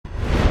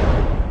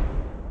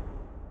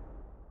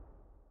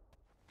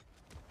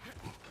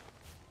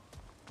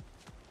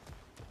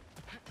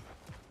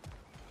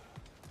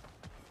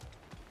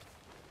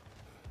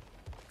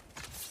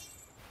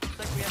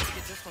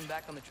one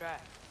back on the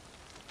track.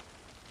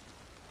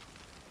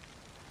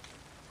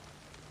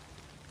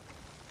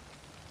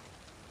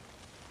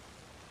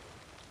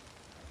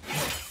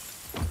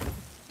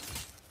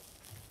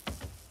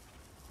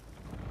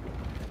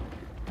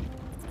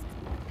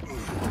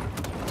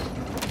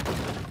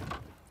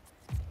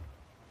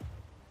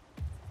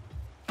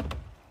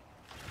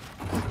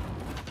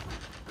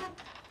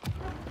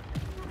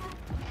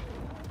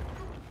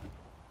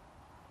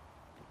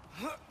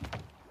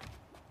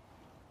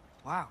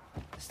 Wow,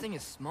 this thing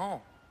is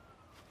small.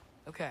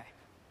 Okay,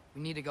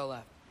 we need to go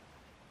left.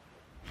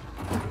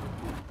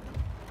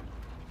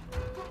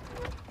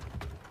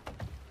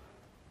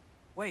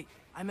 Wait,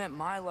 I meant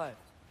my left.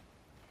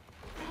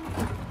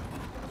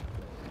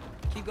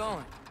 Keep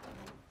going.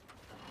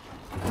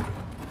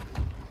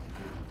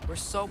 We're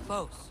so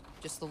close,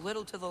 just a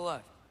little to the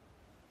left.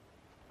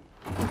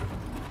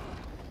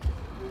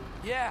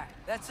 Yeah,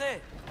 that's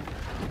it.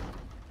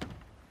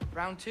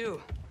 Round 2,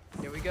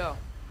 here we go.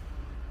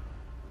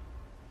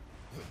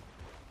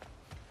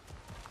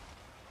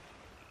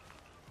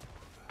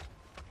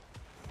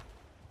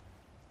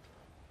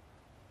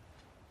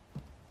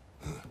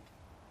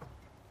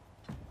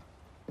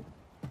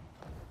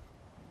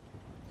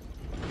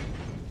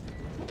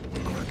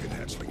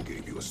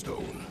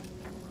 Stone.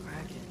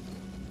 Kraken.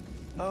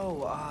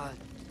 Oh,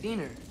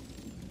 Diener.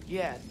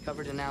 Yeah, it's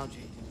covered in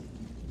algae.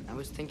 I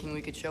was thinking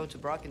we could show it to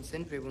Brock and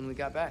Sindri when we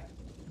got back.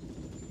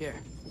 Here.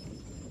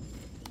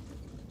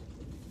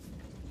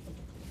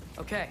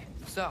 Okay,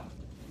 so,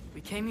 we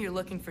came here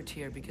looking for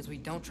Tyr because we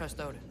don't trust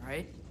Odin,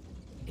 right?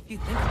 If you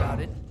think about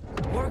it,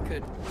 War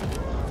could...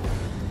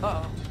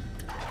 Uh-oh.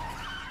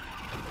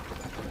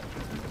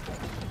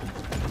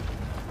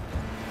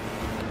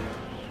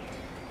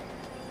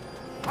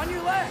 On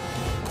your left!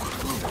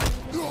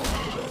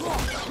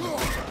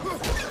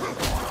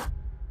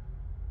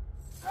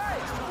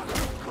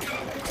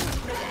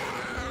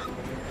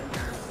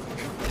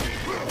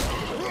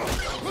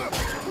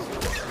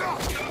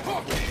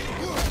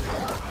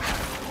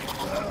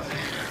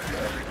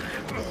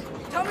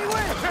 Tell me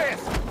where!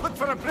 Chase! Look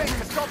for a brake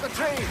to stop the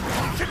train!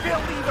 Should be a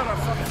lever of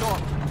some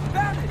sort!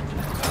 Found it!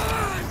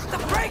 The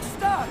brake's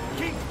stuck!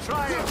 Keep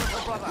trying,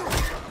 little brother!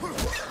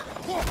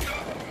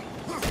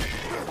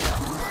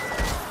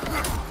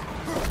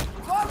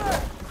 Father!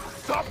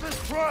 Stop this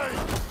train!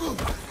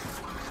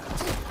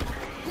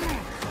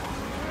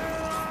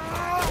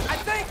 I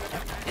think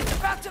it's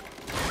about to...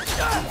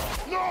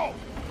 No!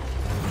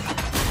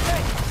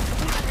 Hey!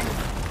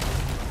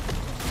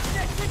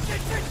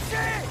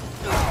 Shit!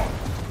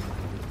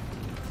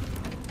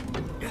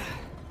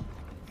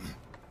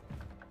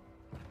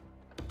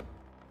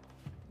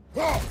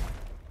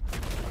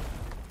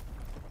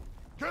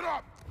 Get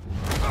up!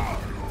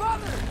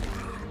 Father!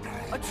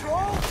 A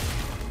troll?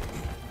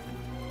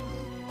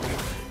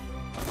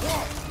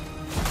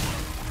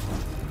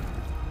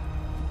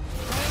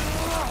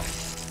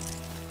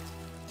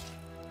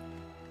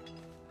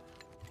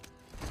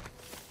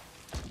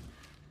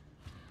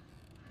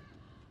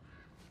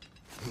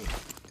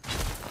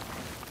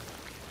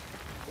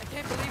 I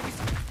can't believe he's...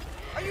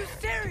 Are you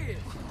serious?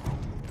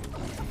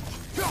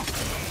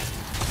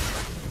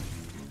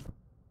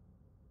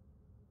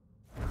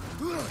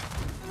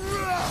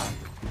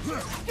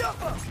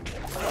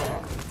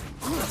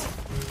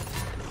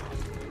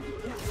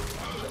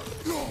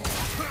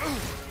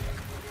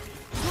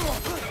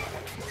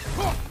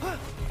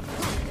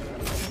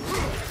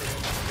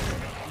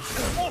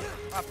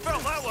 I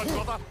felt that one,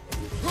 brother!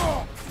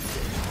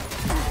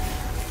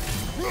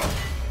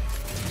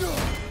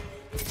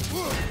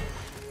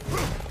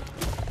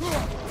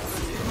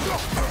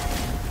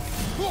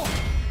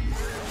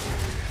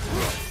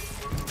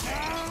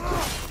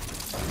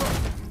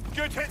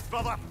 Good hit,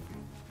 brother!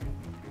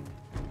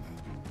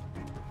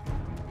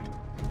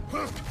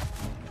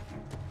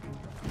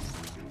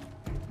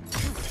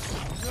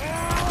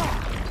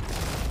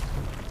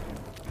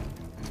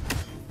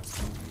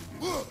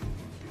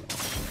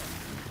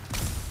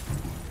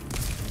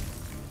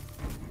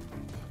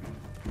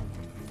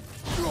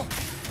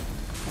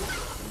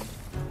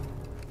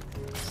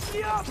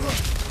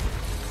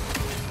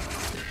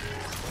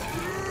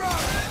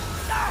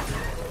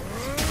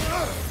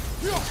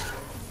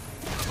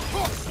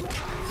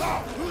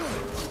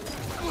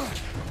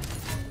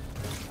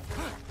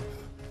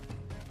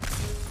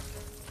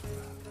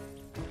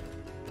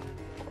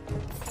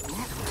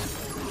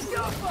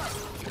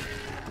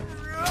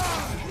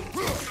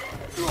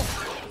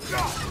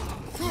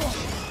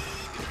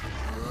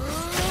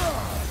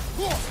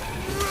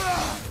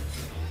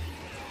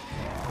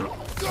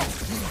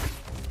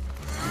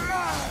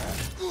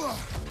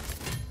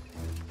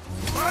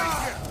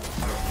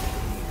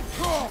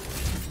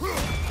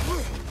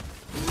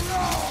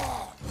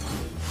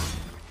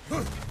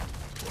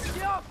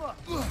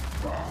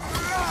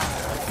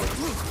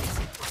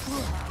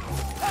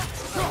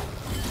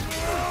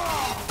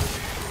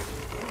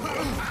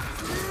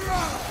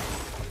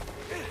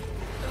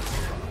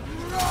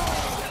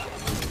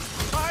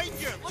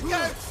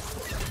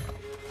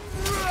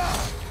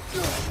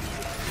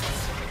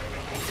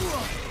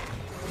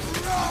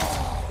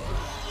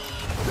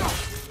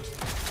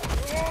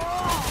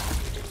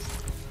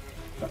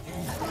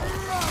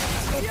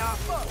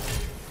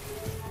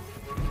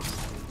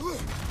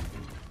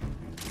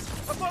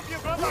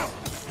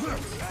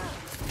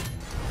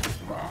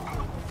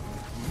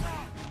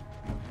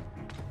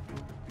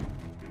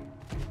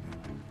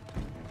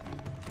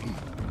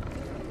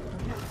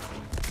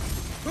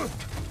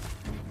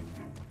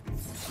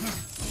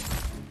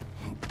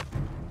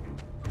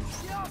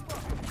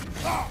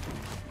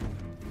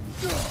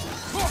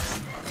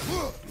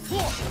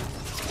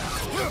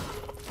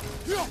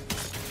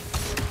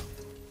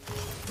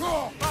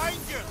 Behind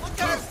you!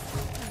 Look out!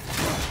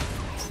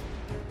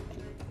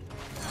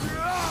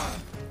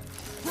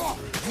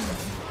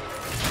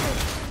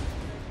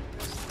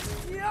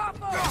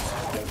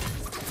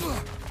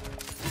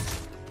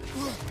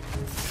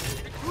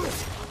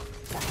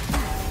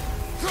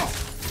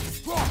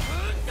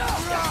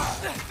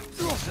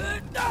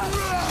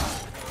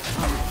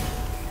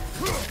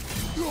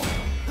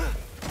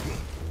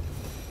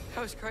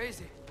 That was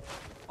crazy.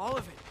 All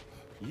of it.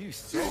 You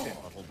said it,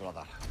 little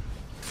brother.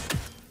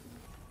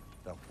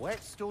 The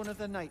whetstone of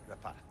the Night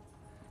Ripper.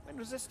 When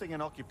resisting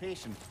an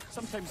occupation,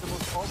 sometimes the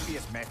most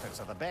obvious methods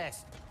are the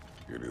best.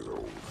 It is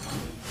old.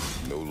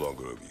 No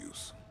longer of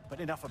use.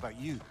 But enough about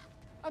you.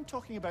 I'm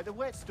talking about the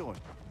whetstone.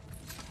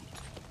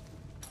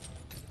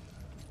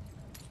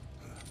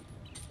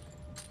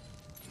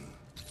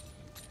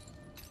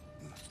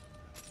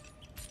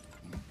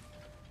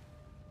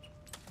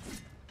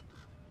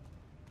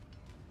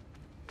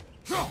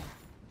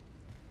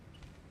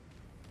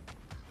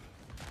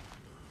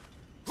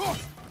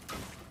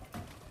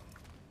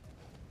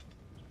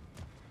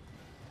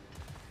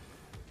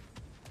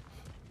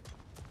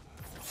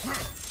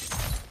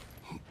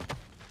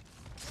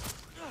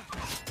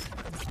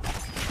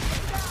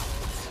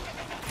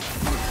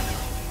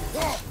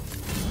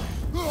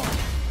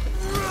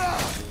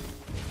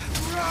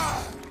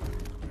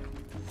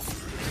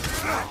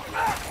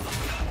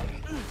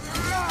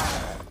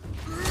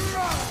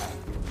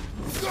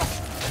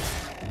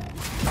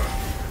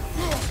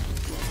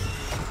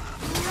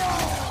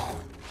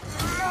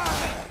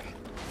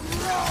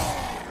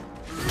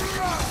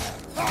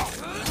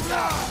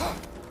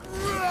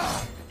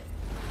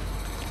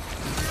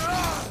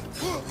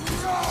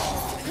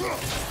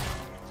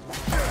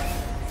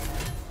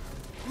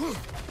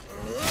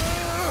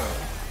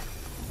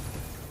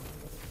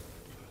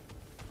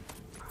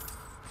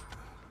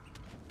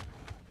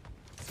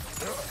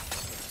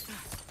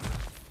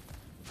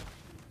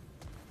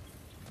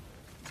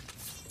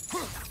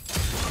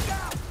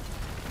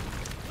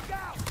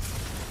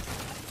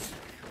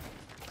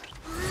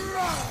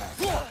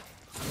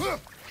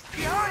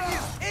 Behind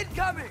you!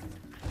 Incoming!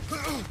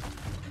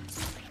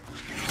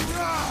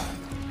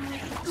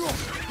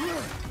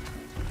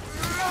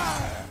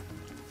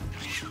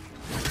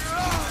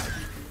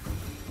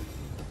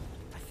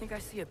 I think I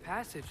see a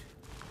passage.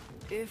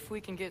 If we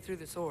can get through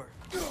this ore.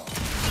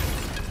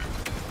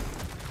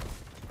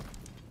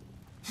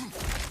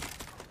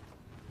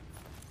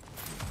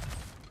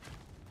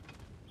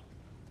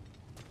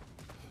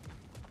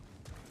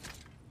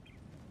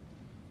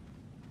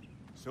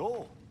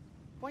 So,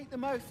 wipe the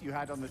mouth you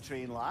had on the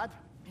train, lad.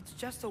 It's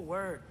just a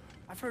word.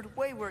 I've heard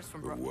way worse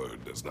from The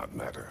word does not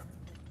matter.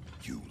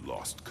 You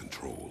lost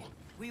control.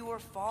 We were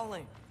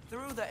falling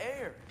through the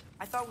air.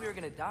 I thought we were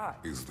gonna die.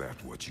 Is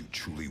that what you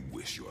truly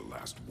wish your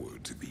last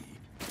word to be?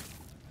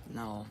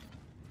 No.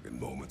 In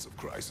moments of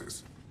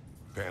crisis,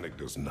 panic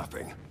does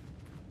nothing.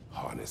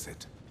 Harness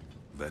it.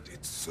 Let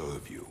it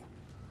serve you.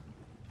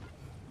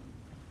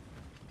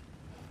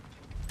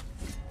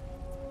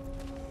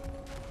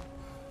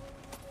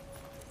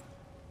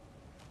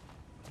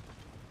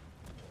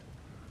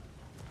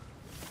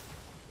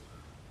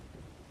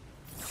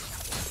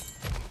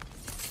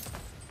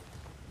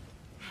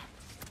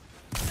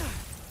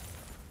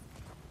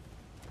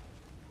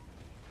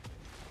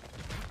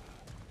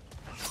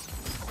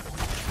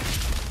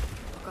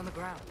 On the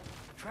ground.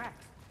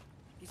 Tracks.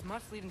 These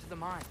must lead into the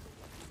mine.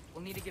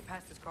 We'll need to get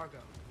past this cargo.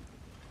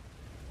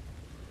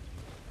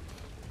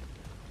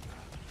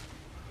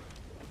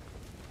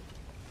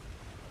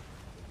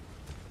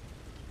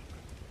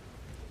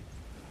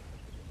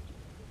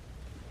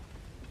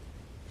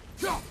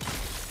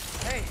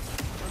 Hey,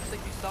 looks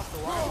like you stopped the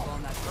water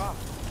on that drop.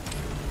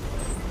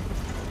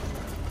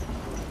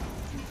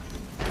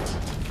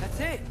 That's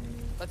it.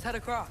 Let's head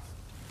across.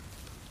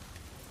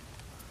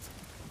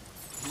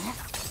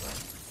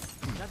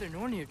 Another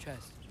Nornir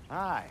chest.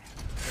 Aye,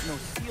 but no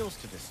seals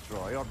to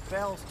destroy or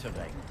bells to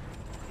ring.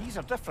 These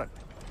are different.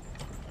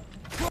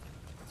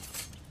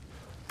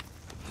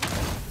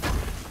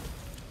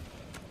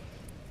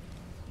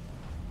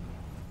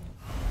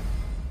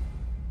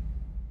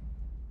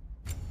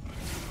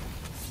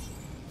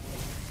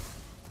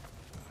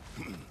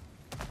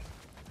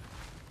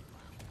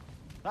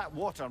 That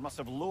water must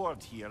have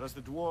lowered here as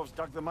the dwarves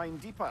dug the mine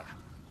deeper.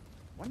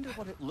 Wonder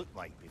what it looked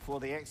like before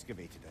they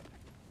excavated it.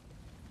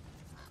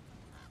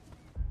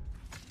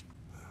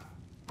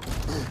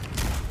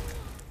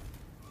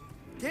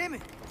 Damn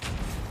it!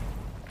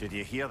 Did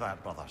you hear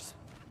that, brothers?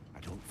 I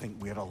don't think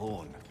we're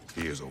alone.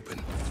 Ears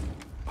open.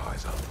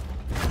 Eyes up.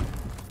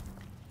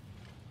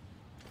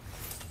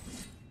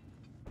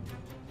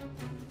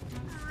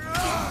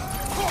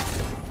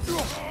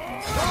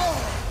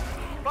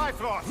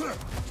 Bifrost!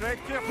 Tread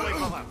carefully,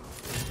 brother.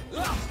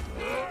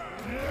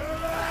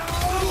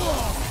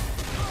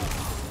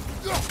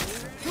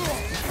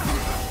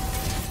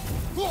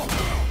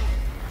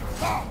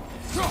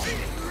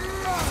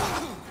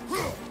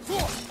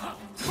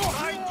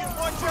 Behind you,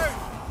 watch out!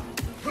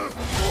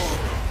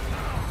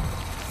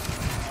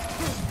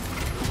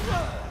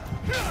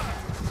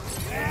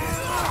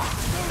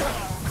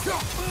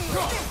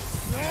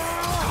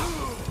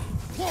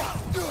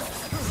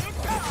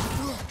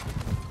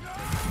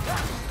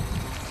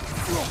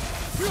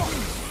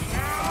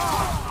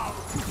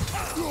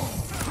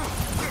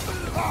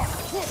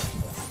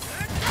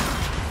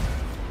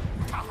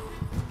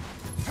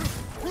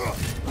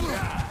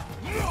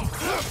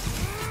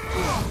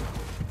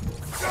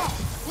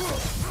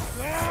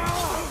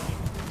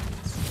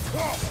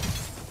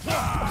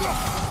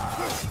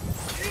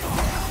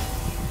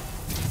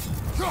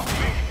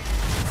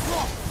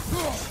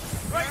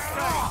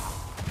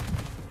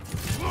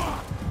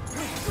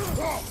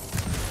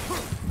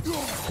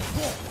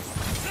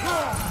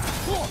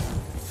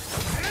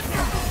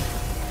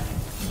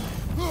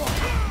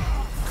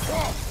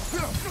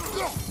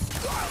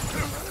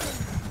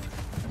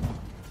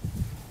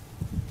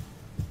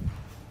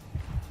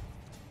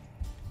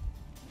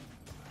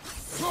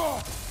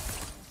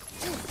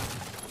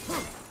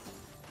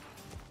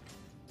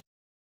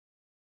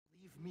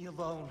 Me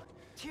alone.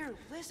 Tyr,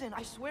 listen,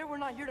 I swear we're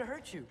not here to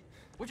hurt you.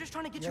 We're just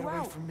trying to get you away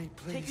out. from me,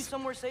 please. Take you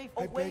somewhere safe,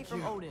 I away beg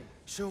from you. Odin.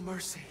 Show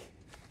mercy.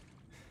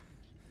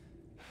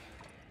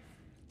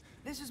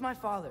 This is my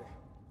father.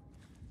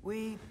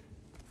 We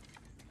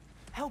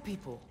help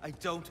people. I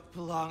don't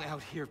belong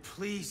out here,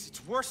 please.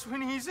 It's worse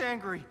when he's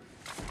angry.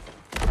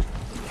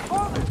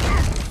 Father!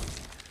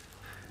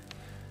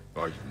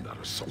 Are you not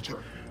a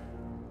soldier?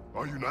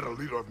 Are you not a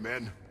leader of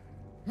men?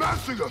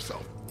 Master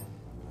yourself!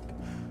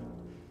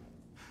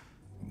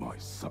 My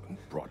son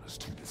brought us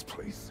to this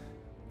place.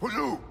 For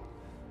you!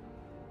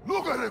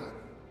 Look at him!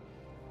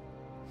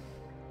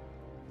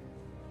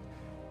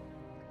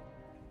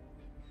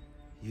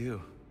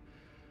 You.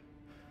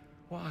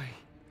 Why?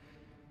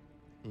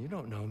 You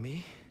don't know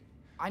me.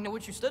 I know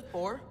what you stood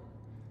for.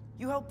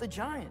 You helped the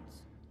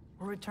Giants.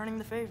 We're returning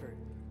the favor.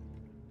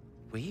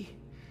 We?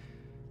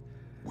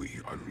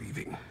 We are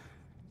leaving.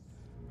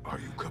 Are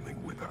you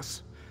coming with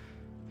us?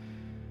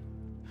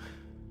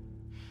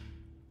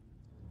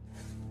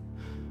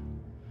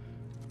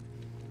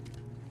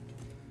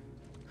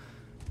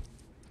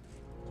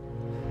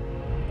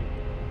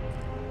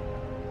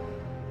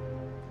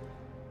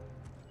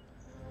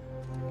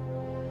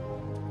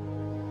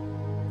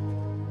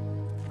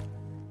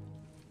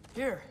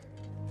 Here.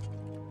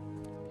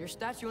 Your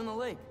statue in the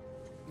lake.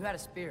 You had a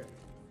spear.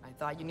 I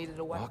thought you needed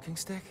a weapon. Walking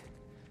stick?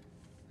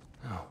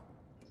 No.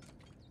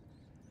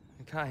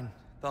 A kind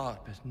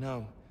thought, but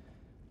no.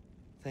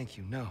 Thank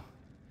you, no.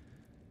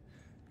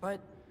 But...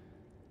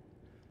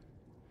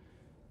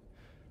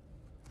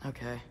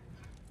 okay.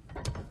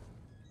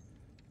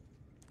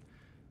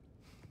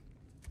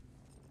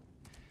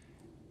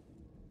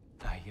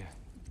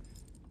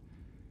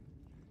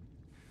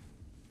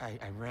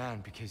 I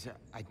ran because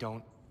I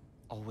don't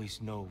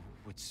always know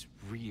what's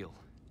real.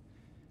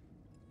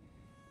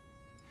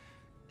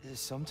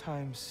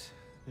 Sometimes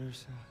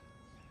there's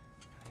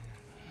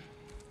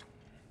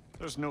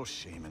There's no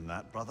shame in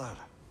that, brother.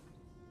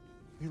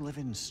 We live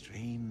in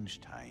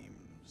strange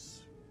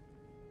times.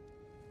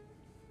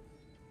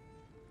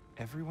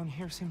 Everyone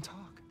hears him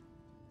talk.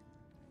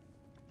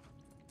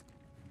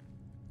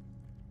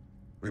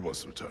 We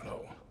must return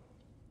home.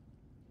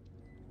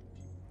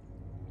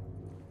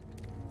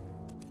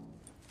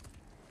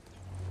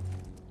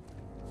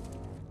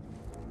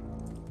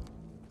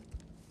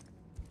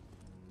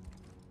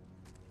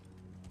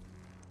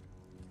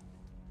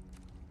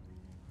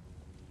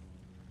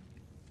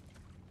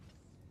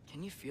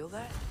 Can you feel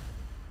that?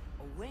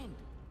 A wind.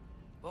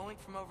 Blowing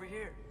from over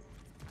here.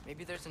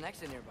 Maybe there's an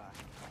exit nearby.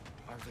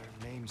 Are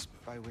there names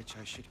by which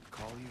I should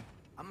call you?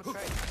 I'm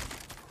afraid.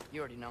 You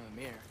already know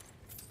Mimir.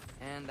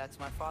 And that's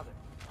my father,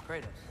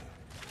 Kratos.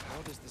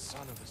 How does the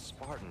son of a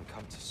Spartan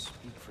come to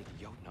speak for the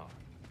Jotnar?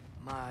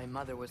 My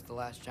mother was the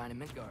last giant in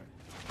Midgard.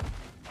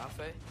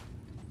 Laufey?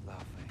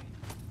 Laufey.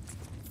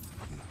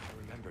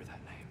 I remember that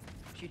name.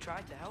 She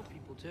tried to help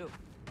people too.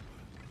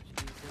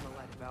 She's in the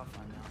light of Alpha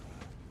now.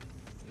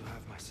 You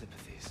have my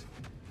sympathies.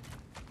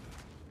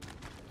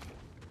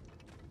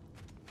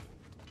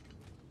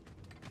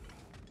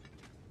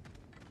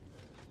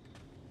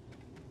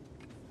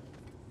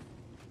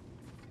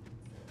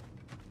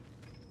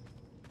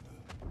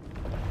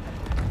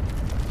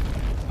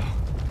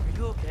 Are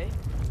you okay?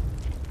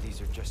 These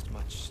are just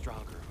much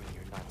stronger when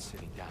you're not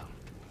sitting down.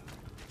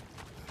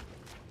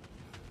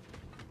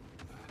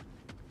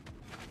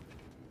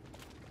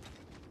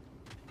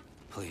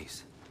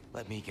 Please,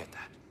 let me get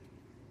that.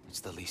 It's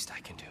the least I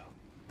can do.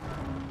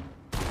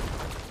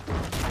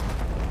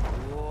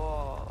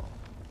 Whoa.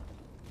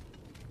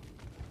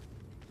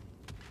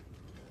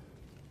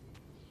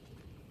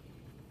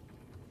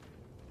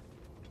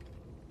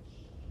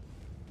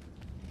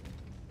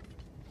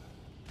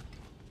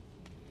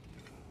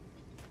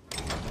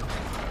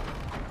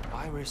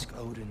 Why risk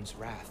Odin's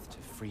wrath to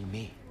free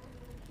me?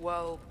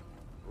 Well,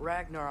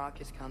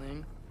 Ragnarok is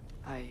coming.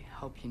 I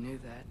hope you knew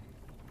that.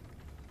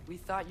 We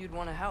thought you'd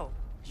want to help.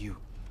 You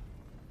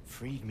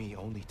freed me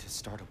only to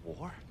start a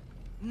war?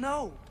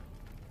 No!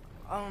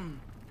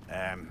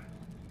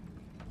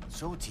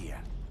 So Tyr,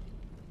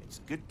 it's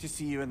good to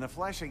see you in the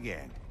flesh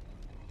again.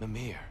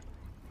 Mimir,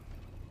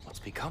 what's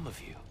become of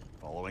you?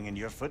 Following in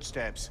your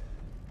footsteps.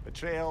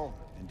 Betrayal,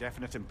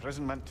 indefinite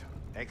imprisonment,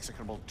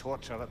 execrable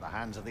torture at the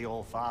hands of the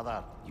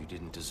All-Father. You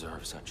didn't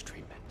deserve such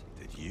treatment.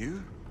 Did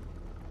you?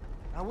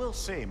 I will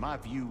say, my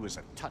view was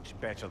a touch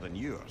better than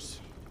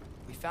yours.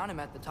 We found him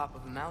at the top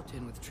of a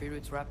mountain with tree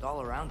roots wrapped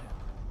all around him.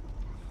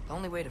 The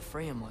only way to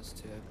free him was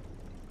to...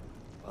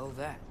 well,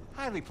 that.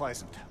 Highly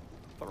pleasant,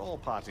 for all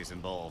parties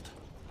involved.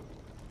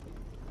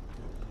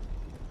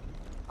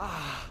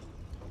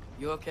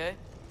 You okay?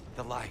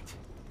 The light.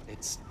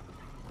 It's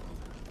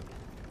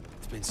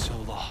been so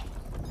long.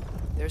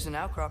 There's an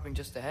outcropping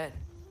just ahead.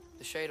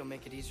 The shade will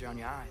make it easier on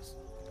your eyes.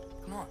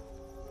 Come on.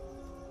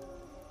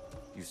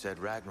 You said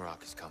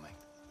Ragnarok is coming.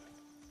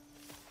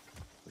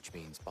 Which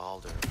means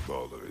Baldur.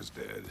 Baldur is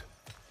dead.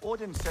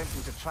 Odin sent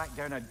him to track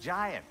down a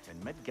giant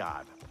in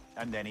Midgard,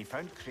 and then he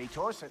found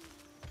Kratos.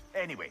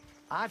 Anyway,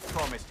 I'd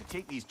promised to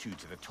take these two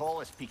to the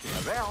tallest peak in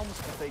the realms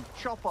if they'd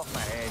chop off my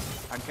head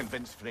and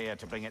convince Freya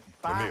to bring it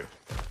back. Come here.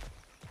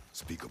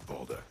 Speak of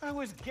Baldur. I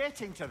was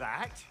getting to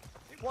that.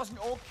 It wasn't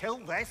all kill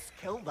this,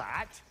 kill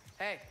that.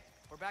 Hey,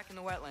 we're back in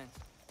the wetlands.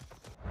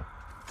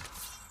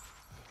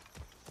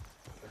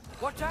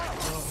 Watch out!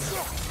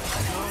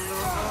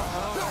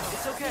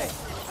 It's okay.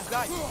 I've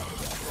got you.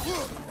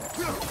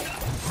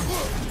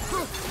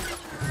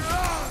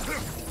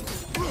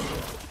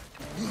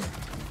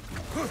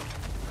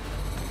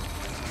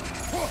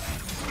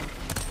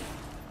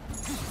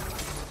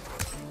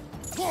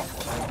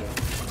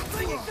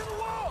 Bring it to the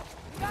wall!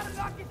 You gotta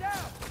knock it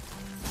down!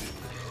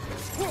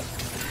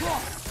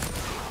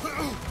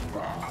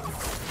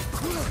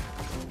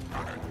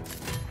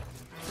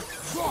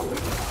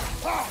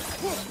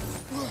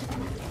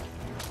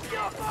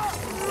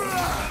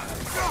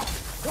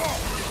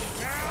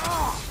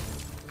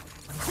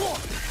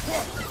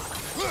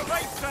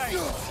 Right side!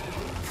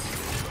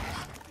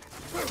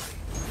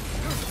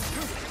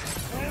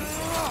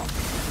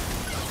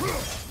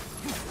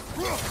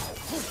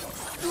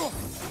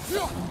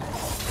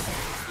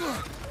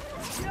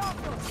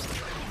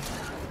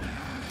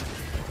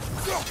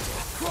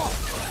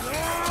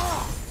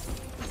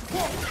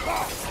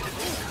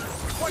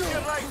 Watch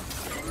your right!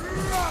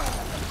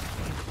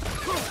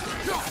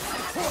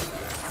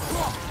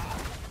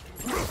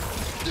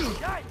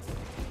 Yikes!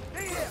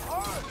 They hit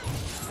hard!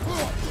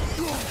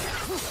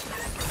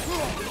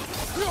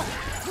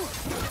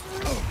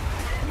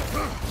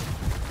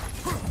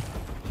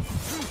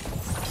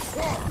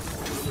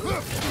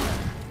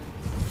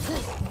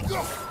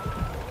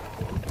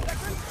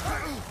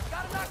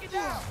 Gotta knock it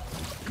down!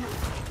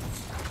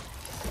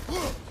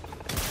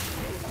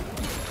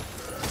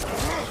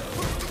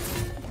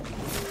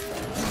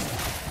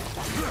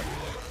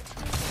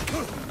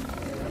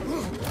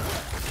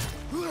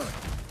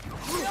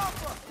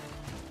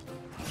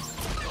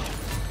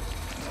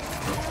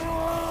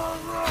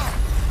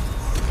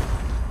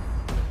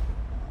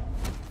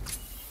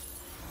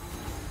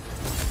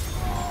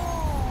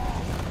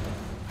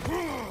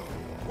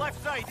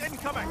 Left side,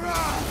 incoming!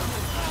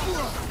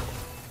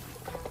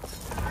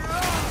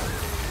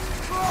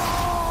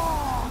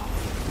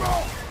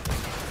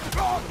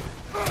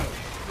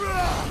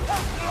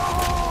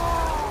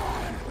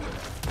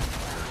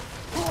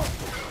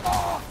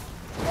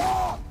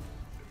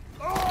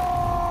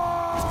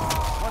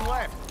 One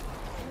left.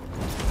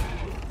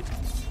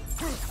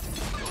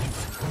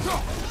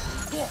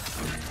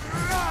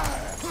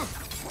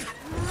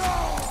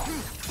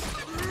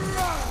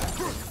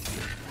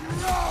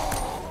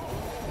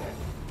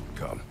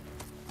 Come.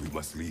 We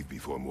must leave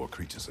before more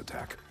creatures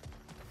attack.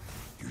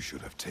 You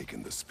should have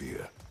taken the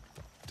spear.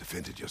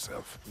 Defended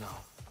yourself. No.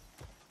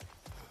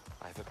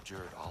 I've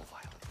abjured all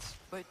violence.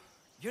 But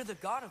you're the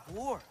god of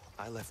war.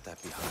 I left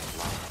that behind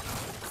long ago.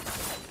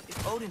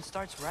 If Odin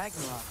starts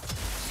Ragnarok,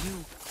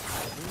 you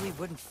really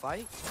wouldn't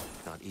fight?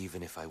 Not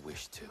even if I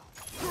wished to.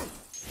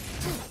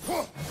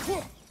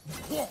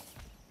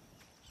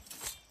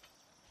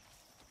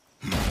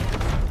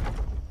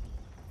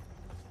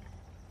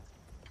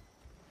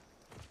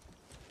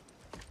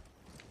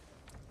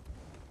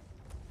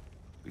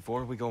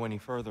 Before we go any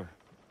further,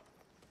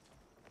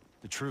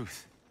 the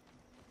truth.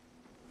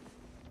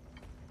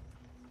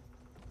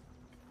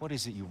 What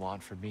is it you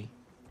want from me?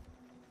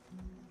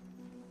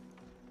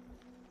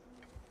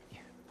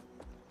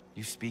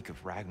 You speak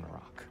of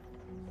Ragnarok.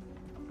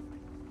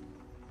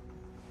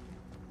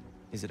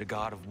 Is it a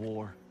god of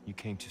war you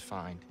came to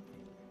find?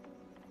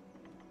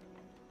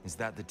 Is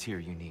that the tear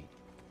you need?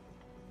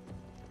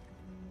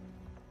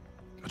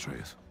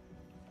 Atreus.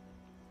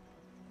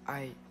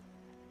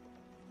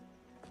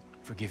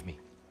 Forgive me.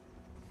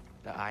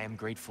 I am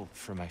grateful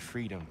for my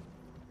freedom.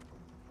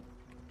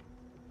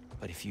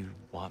 But if you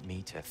want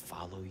me to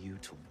follow you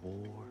to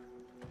war,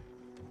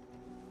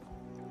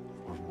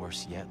 or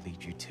worse yet,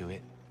 lead you to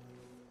it,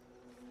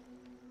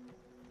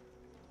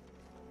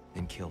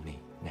 then kill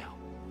me now.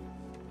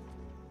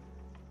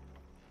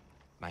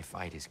 My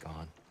fight is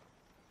gone.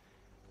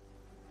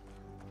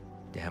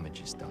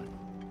 Damage is done.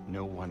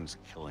 No one's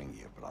killing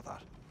you, brother.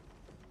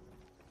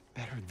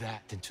 Better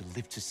that than to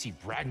live to see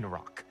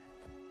Ragnarok.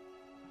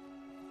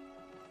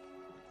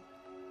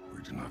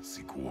 We do not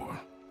seek war.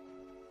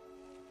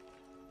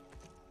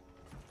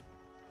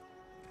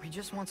 We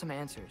just want some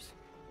answers.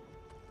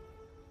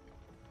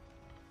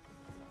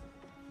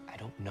 I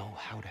don't know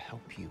how to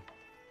help you.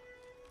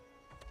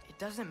 It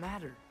doesn't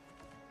matter.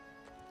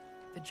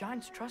 The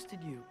giants trusted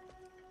you.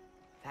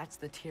 That's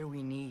the tear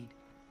we need.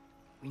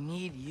 We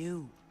need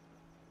you.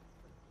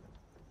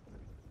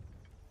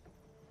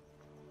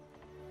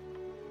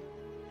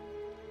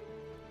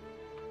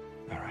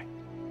 All right.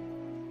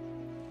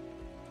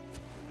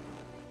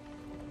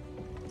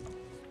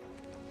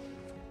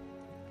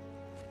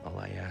 All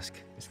I ask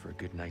is for a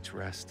good night's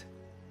rest.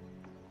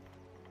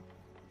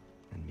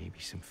 And maybe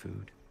some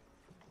food.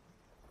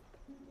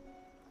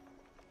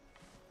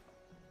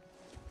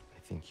 I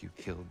think you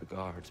killed the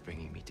guards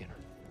bringing me dinner.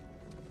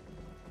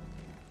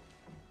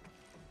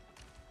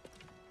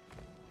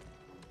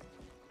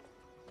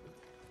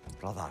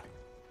 Brother,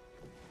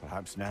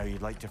 perhaps now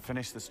you'd like to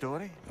finish the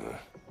story?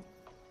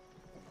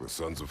 The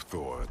sons of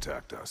Thor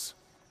attacked us.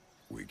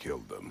 We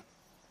killed them.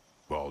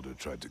 Baldur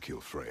tried to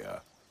kill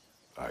Freya.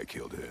 I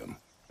killed him.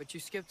 But you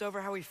skipped over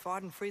how we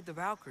fought and freed the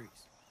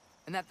Valkyries.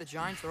 And that the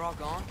giants are all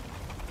gone.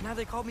 And now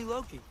they called me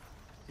Loki.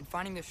 And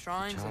finding the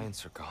shrines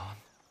Giants are gone.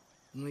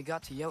 When we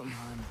got to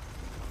Jotunheim,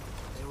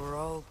 they were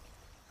all...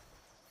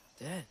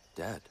 dead.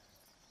 Dead?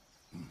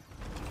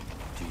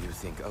 Do you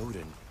think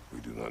Odin... We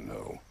do not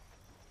know.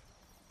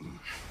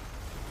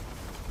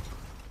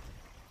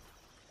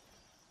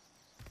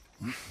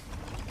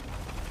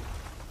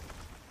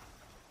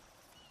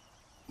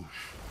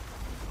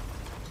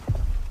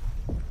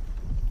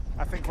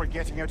 I think we're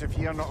getting out of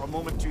here not a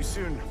moment too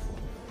soon.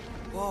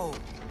 Whoa,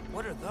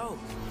 what are those?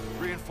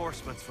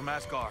 Reinforcements from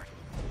Asgard.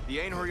 The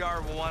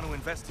Einherjar will want to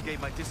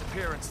investigate my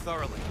disappearance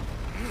thoroughly.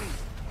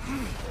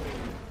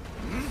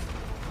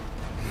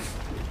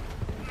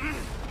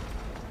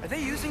 Are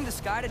they using the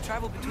sky to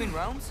travel between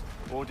realms?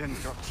 Odin's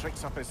got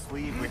tricks up his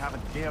sleeve we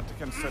haven't dared to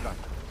consider.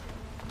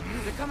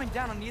 They're coming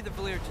down on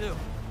Nidavellir too.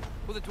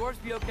 Will the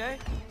dwarves be okay?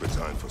 The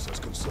time for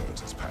such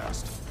concerns has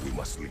passed. We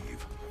must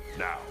leave.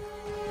 Now.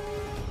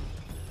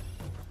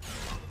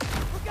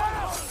 Look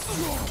out!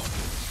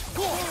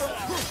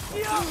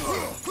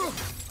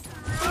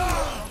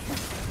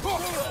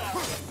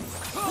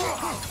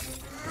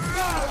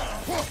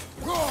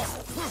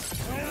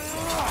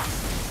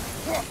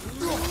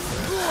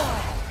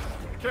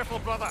 Careful,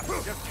 brother.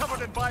 You're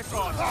covered in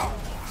bifrost.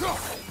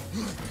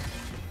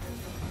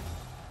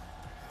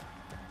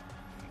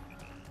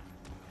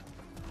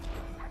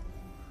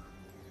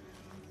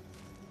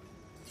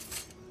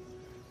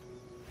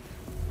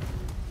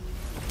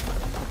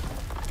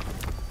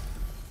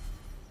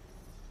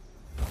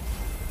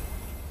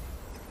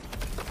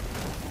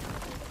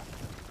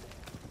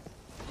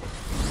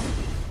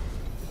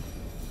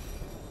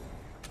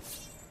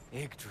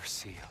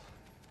 Yggdrasil.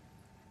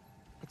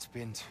 It's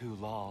been too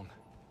long.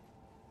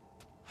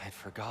 I'd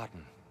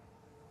forgotten.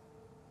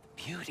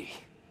 Beauty.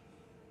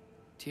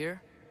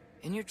 Tyr,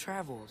 in your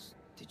travels,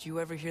 did you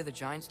ever hear the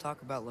giants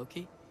talk about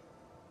Loki?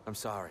 I'm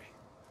sorry.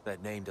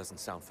 That name doesn't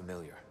sound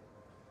familiar.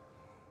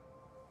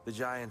 The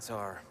Giants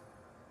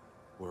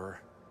were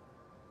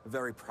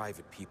very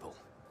private people.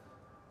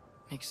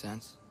 Makes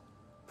sense.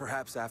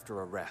 Perhaps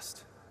after a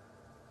rest.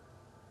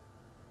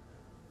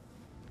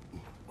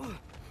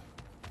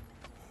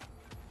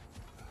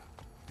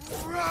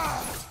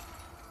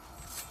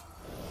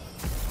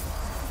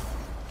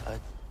 A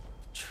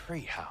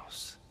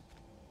treehouse.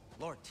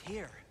 Lord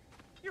Tyr,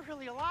 you're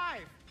really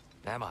alive.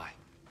 Am I?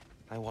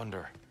 I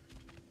wonder.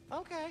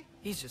 Okay.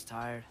 He's just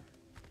tired.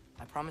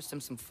 I promised him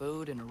some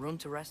food and a room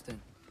to rest in.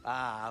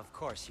 Ah, of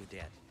course you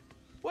did.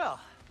 Well,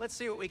 let's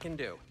see what we can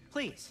do.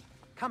 Please,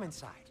 come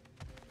inside.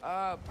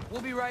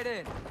 We'll be right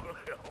in.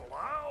 Well,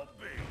 I'll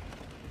be.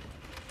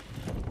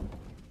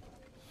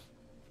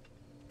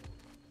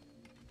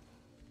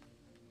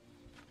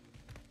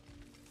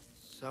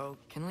 So,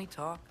 can we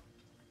talk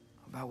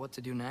about what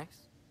to do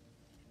next?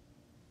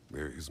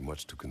 There is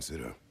much to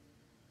consider.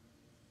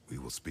 We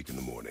will speak in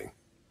the morning.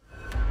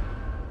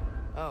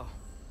 Oh,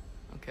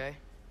 okay.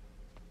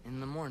 In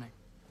the morning.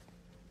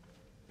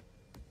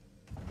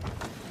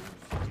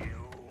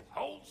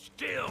 Hold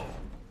still.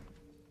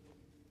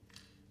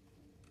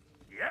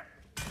 Yep.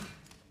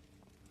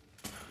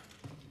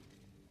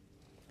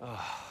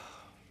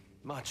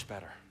 Much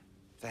better.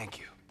 Thank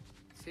you.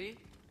 See?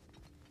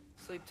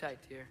 Sleep tight,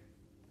 Tyr.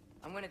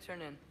 I'm gonna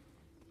turn in.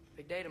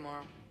 Big day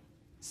tomorrow.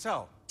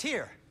 So,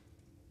 Tyr.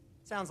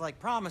 Sounds like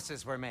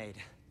promises were made.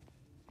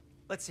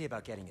 Let's see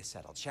about getting you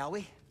settled, shall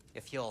we?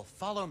 If you'll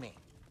follow me.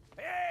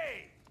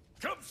 Hey!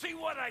 Come see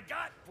what I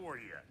got for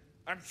you.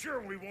 I'm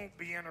sure we won't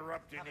be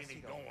interrupting Have a any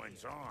seat over here,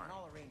 goings-on. and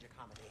I'll arrange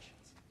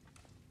accommodations.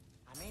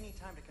 I may need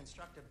time to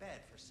construct a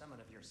bed for someone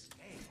of your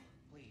scale.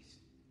 Please,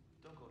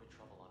 don't go to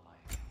trouble on my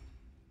account.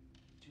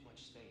 Too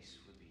much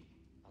space would be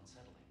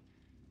unsettling.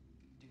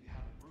 Do you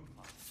have a broom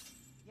pot?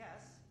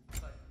 Yes,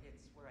 but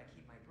it's where I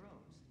keep my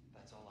brooms.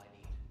 That's all I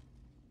need.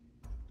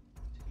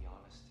 To be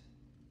honest,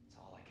 it's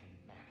all I can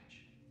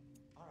manage.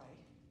 All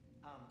right.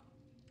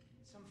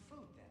 Some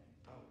food then.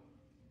 Oh,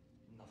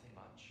 nothing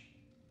much.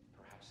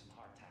 Perhaps some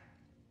hardtack.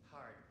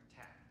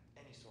 Hardtack.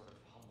 Any sort of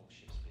humble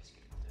ship's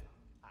biscuit will do.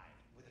 Aye.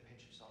 With a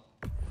pinch of salt.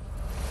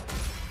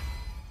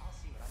 I'll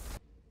see what I can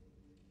do.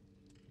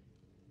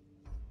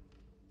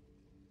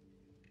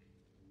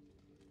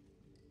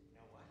 You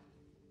know what?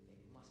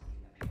 It must be in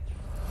the pantry.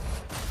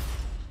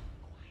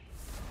 Quiet.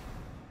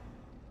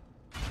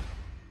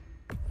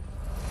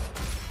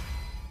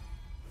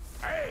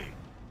 Hey!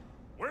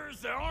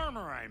 Where's the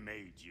armor I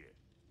made you?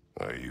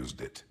 I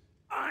used it.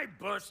 I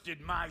busted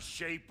my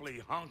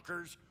shapely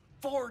hunkers,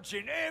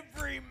 forging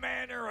every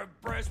manner of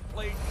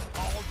breastplate,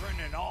 cauldron,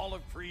 and all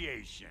of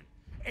creation.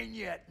 And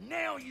yet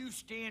now you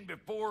stand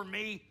before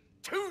me,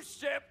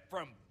 two-step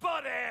from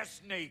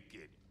butt-ass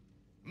naked.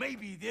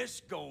 Maybe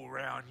this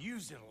go-round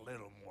use it a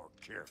little more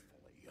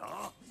carefully,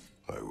 huh?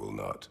 I will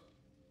not.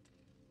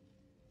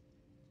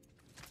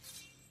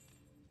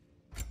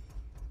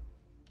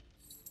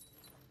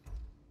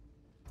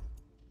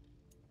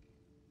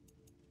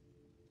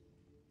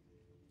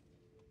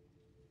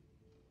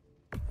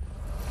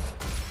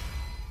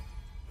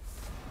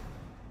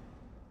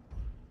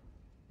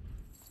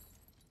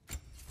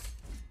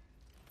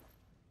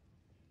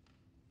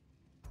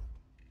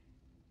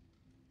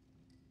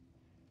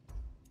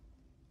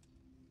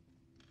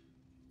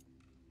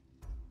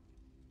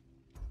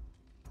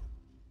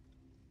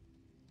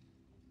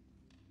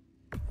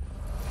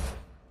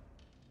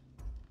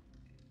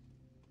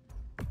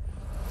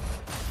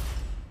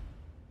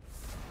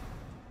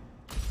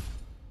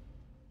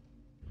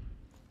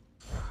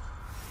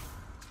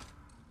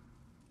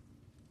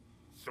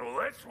 So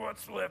that's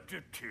what's left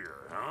of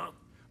Tyr, huh?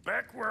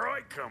 Back where I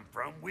come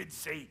from, we'd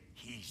say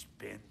he's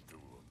been through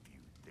a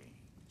few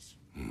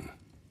things.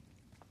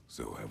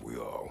 So have we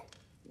all.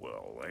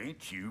 Well,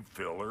 ain't you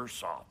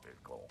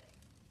philosophical?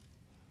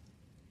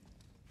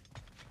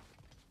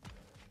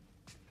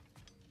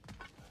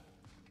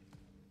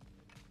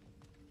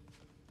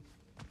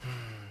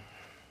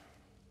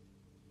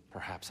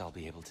 Perhaps I'll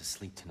be able to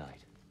sleep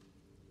tonight.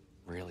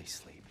 Really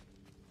sleep.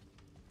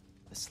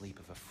 The sleep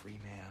of a free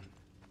man,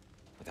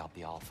 without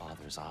the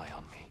Allfather's eye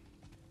on me.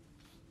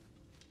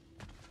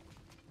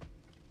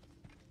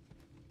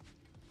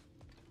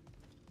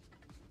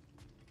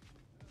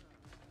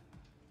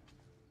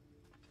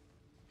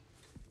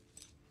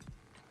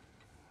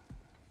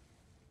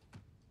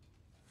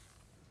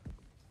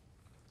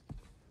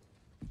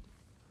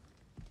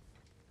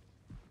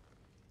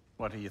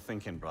 What are you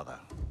thinking, brother?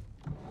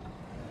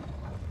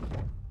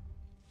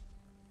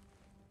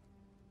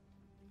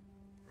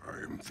 I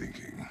am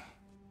thinking.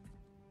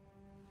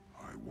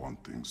 I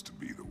want things to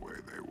be the way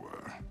they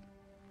were.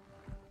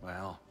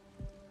 Well,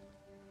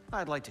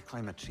 I'd like to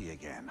climb a tree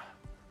again.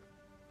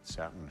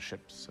 Certain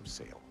ships have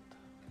sailed.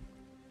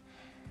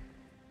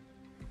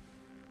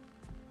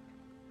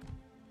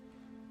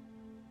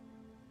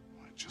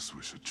 I just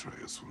wish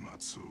Atreus were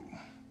not so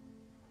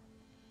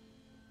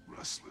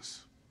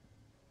restless.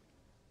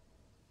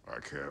 I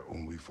care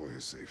only for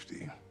his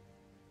safety.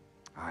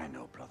 I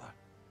know, brother.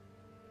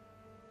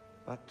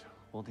 But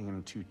holding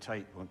him too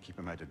tight won't keep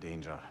him out of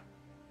danger.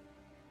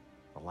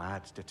 The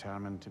lad's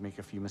determined to make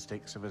a few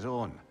mistakes of his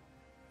own.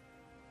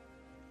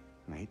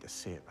 And I hate to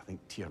say it, I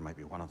think Tyr might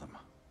be one of them.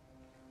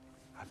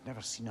 I've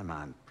never seen a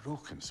man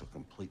broken so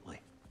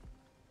completely.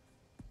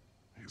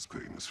 His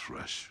pain is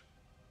fresh.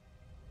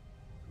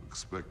 You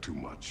expect too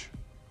much.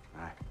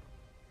 Aye,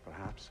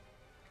 perhaps.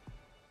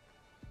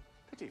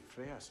 Pity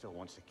Freya still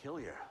wants to kill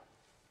you.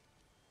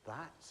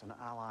 That's an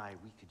ally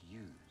we could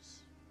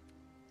use.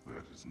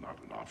 That is not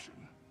an option.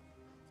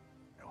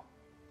 No,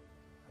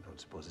 I don't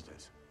suppose it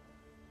is.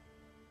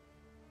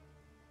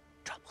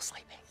 Trouble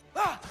sleeping.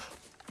 Ah!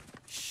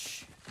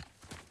 Shh!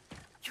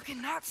 You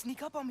cannot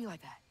sneak up on me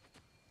like that.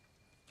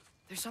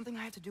 There's something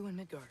I have to do in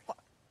Midgard. What?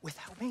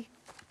 Without me?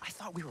 I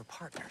thought we were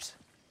partners.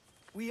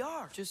 We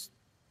are, just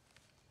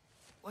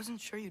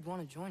wasn't sure you'd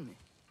want to join me.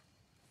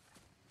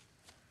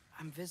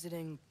 I'm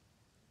visiting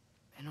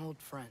an old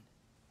friend.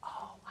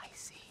 Oh, I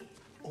see.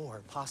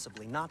 Or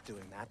possibly not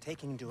doing that,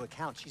 taking into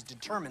account she's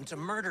determined to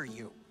murder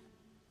you.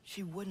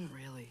 She wouldn't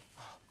really.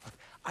 Look,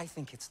 I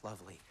think it's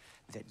lovely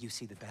that you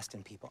see the best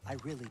in people. I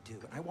really do.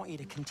 And I want you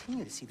to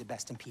continue to see the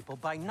best in people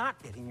by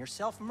not getting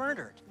yourself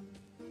murdered.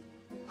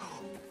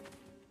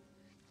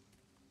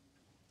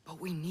 But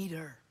we need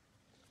her.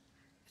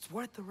 It's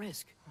worth the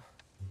risk.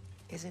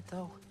 Is it,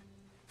 though?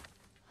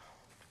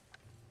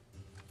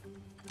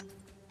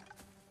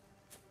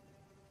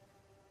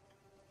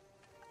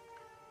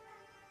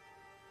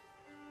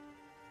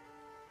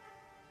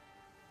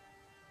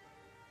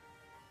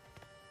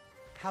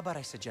 How about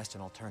I suggest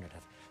an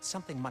alternative?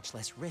 Something much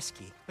less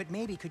risky, but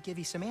maybe could give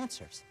you some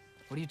answers.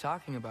 What are you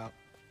talking about?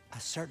 A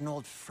certain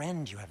old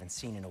friend you haven't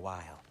seen in a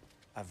while.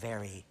 A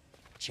very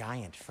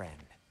giant friend.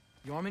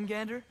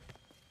 Jormungandr?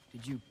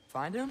 Did you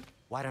find him?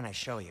 Why don't I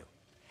show you?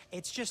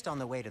 It's just on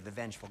the way to the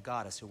vengeful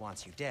goddess who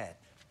wants you dead.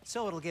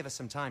 So it'll give us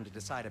some time to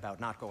decide about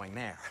not going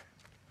there.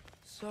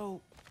 So,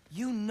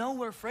 you know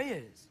where Freya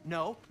is?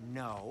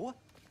 No.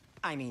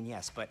 I mean,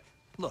 yes, but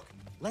look,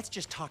 let's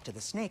just talk to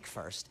the snake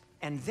first,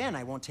 and then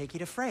I won't take you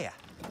to Freya.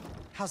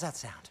 How's that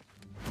sound?